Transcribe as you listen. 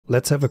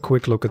let's have a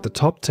quick look at the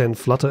top 10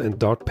 Flutter and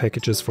Dart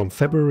packages from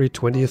February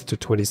 20th to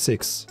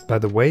 26th. By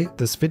the way,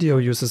 this video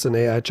uses an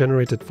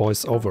AI-generated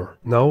voiceover.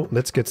 Now,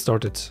 let's get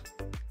started.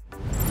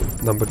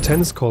 Number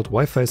 10 is called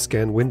Wi-Fi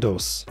Scan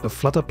Windows, a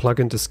Flutter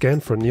plugin to scan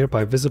for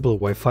nearby visible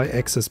Wi-Fi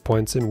access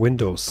points in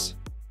Windows.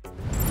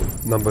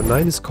 Number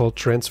 9 is called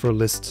Transfer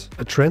List,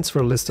 a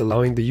transfer list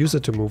allowing the user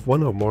to move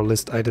one or more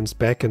list items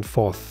back and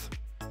forth.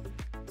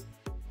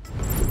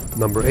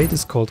 Number 8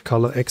 is called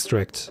Color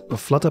Extract, a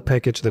Flutter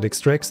package that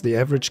extracts the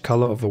average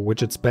color of a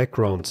widget's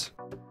background.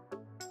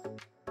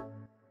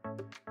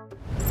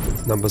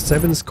 Number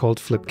 7 is called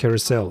Flip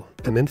Carousel,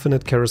 an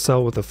infinite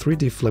carousel with a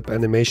 3D flip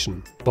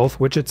animation. Both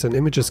widgets and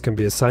images can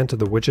be assigned to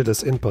the widget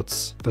as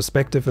inputs.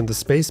 Perspective and the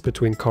space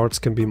between cards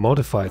can be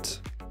modified.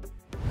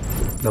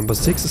 Number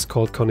 6 is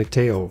called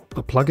Connecteo,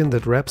 a plugin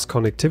that wraps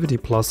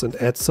Connectivity Plus and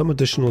adds some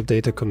additional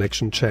data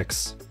connection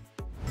checks.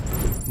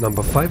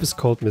 Number 5 is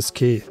called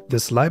MISKey.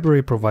 This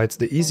library provides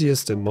the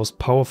easiest and most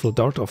powerful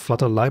Dart or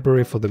Flutter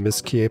library for the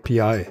MISKey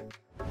API.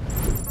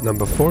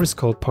 Number 4 is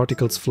called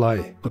Particles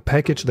Fly, a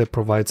package that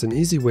provides an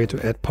easy way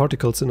to add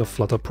particles in a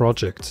Flutter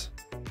project.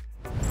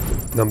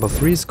 Number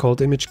 3 is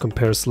called Image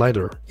Compare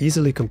Slider.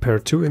 Easily compare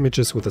two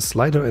images with a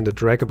slider and a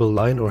draggable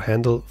line or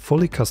handle,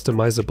 fully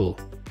customizable.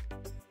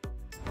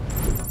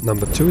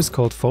 Number 2 is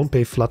called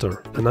PhonePay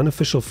Flutter, an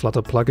unofficial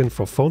Flutter plugin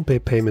for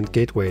PhonePay payment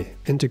gateway.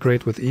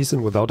 Integrate with ease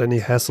and without any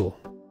hassle.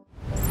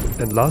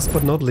 And last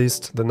but not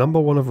least, the number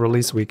 1 of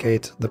release week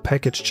 8, the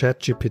package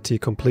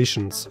ChatGPT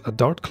Completions, a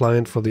Dart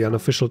client for the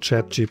unofficial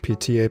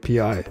ChatGPT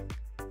API.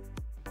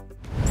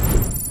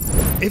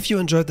 If you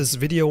enjoyed this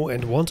video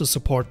and want to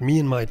support me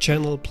and my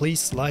channel,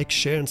 please like,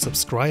 share and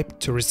subscribe.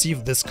 To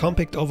receive this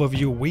compact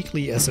overview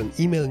weekly as an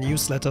email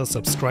newsletter,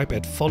 subscribe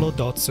at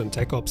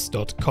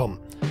follow.syntacops.com.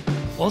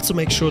 Also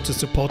make sure to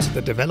support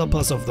the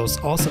developers of those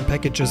awesome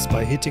packages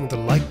by hitting the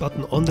like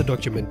button on the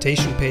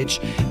documentation page.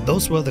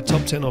 Those were the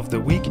top 10 of the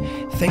week.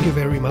 Thank you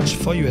very much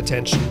for your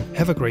attention.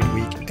 Have a great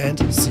week and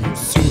see you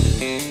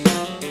soon.